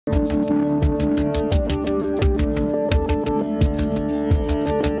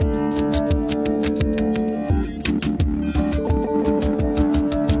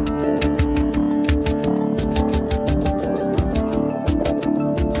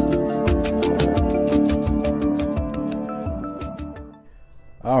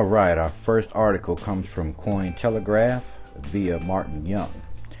All right, our first article comes from Cointelegraph via Martin Young.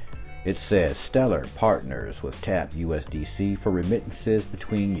 It says Stellar partners with Tap USDC for remittances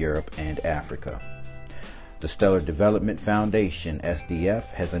between Europe and Africa. The Stellar Development Foundation, SDF,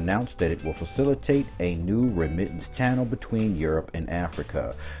 has announced that it will facilitate a new remittance channel between Europe and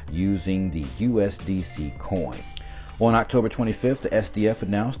Africa using the USDC coin. On October 25th, the SDF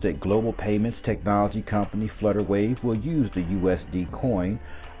announced that global payments technology company Flutterwave will use the USD coin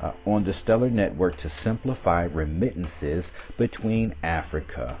on the Stellar network to simplify remittances between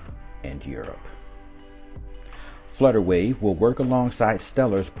Africa and Europe. Flutterwave will work alongside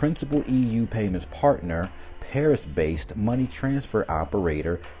Stellar's principal EU payments partner, Paris-based money transfer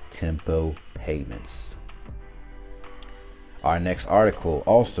operator Tempo Payments. Our next article,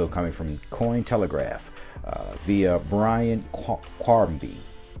 also coming from Cointelegraph via Brian Quarmby.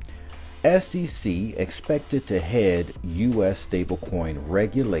 SEC expected to head U.S. stablecoin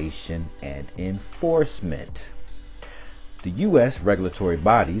regulation and enforcement. The U.S. regulatory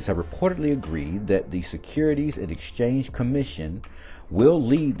bodies have reportedly agreed that the Securities and Exchange Commission will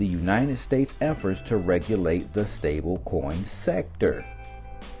lead the United States efforts to regulate the stablecoin sector.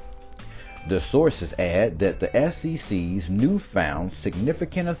 The sources add that the SEC's newfound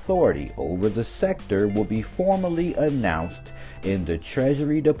significant authority over the sector will be formally announced in the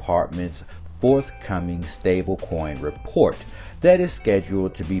Treasury Department's forthcoming stablecoin report that is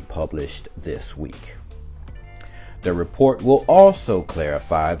scheduled to be published this week. The report will also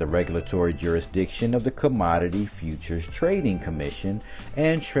clarify the regulatory jurisdiction of the Commodity Futures Trading Commission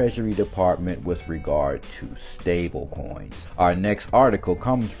and Treasury Department with regard to stablecoins. Our next article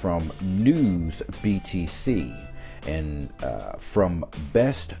comes from News BTC and from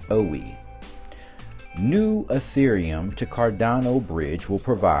Best OE. New Ethereum to Cardano bridge will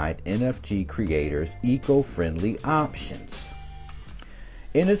provide NFT creators eco-friendly options.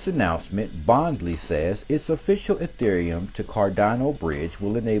 In its announcement, Bondly says its official Ethereum to Cardano bridge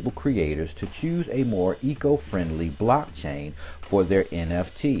will enable creators to choose a more eco-friendly blockchain for their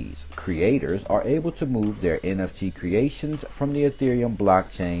NFTs. Creators are able to move their NFT creations from the Ethereum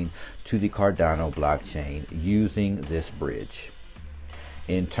blockchain to the Cardano blockchain using this bridge.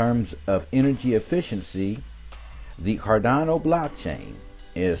 In terms of energy efficiency, the Cardano blockchain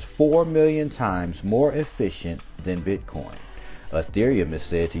is 4 million times more efficient than Bitcoin. Ethereum is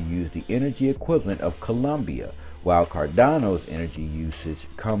said to use the energy equivalent of Colombia, while Cardano's energy usage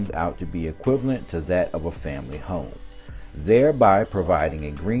comes out to be equivalent to that of a family home, thereby providing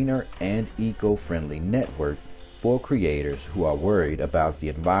a greener and eco-friendly network for creators who are worried about the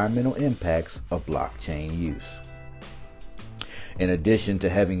environmental impacts of blockchain use. In addition to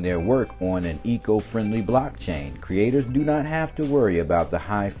having their work on an eco-friendly blockchain, creators do not have to worry about the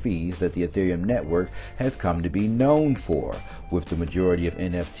high fees that the Ethereum network has come to be known for. With the majority of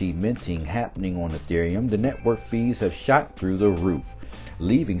NFT minting happening on Ethereum, the network fees have shot through the roof,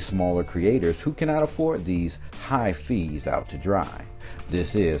 leaving smaller creators who cannot afford these high fees out to dry.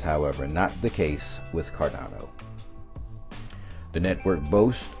 This is, however, not the case with Cardano. The network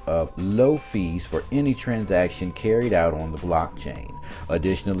boasts of low fees for any transaction carried out on the blockchain.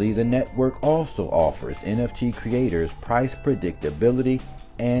 Additionally, the network also offers NFT creators price predictability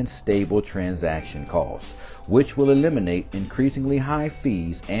and stable transaction costs, which will eliminate increasingly high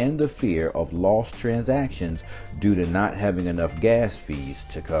fees and the fear of lost transactions due to not having enough gas fees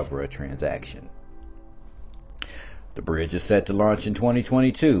to cover a transaction. The bridge is set to launch in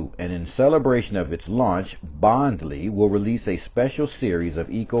 2022, and in celebration of its launch, Bondly will release a special series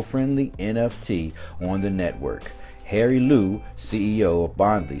of eco-friendly NFT on the network. Harry Liu, CEO of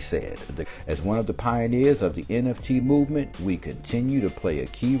Bondly, said, "As one of the pioneers of the NFT movement, we continue to play a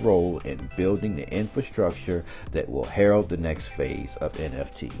key role in building the infrastructure that will herald the next phase of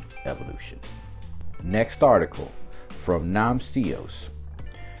NFT evolution." Next article from Namcios.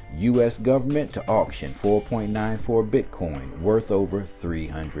 U.S. government to auction 4.94 Bitcoin worth over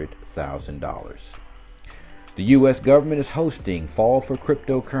 $300,000. The U.S. government is hosting Fall for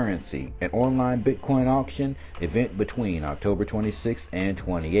Cryptocurrency, an online Bitcoin auction event between October 26th and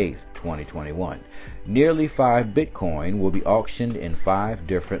 28th, 2021. Nearly 5 Bitcoin will be auctioned in 5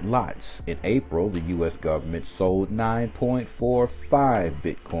 different lots. In April, the U.S. government sold 9.45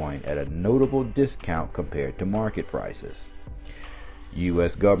 Bitcoin at a notable discount compared to market prices.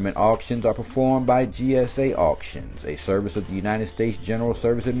 U.S. government auctions are performed by GSA Auctions, a service of the United States General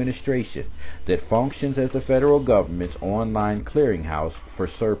Service Administration that functions as the federal government's online clearinghouse for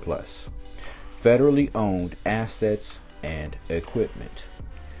surplus, federally owned assets and equipment.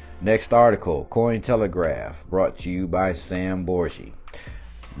 Next article, Cointelegraph, brought to you by Sam Borgi.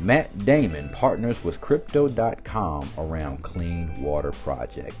 Matt Damon partners with Crypto.com around Clean Water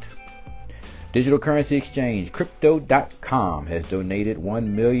Project. Digital currency exchange Crypto.com has donated $1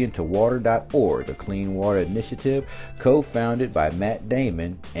 million to Water.org, a clean water initiative co-founded by Matt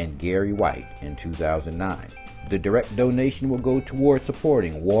Damon and Gary White in 2009. The direct donation will go towards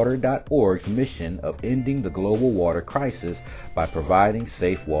supporting Water.org's mission of ending the global water crisis by providing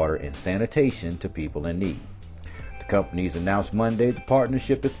safe water and sanitation to people in need. The companies announced Monday the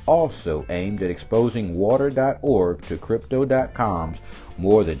partnership is also aimed at exposing Water.org to Crypto.com's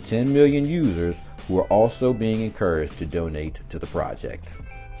more than 10 million users who are also being encouraged to donate to the project.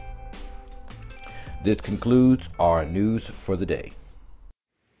 This concludes our news for the day.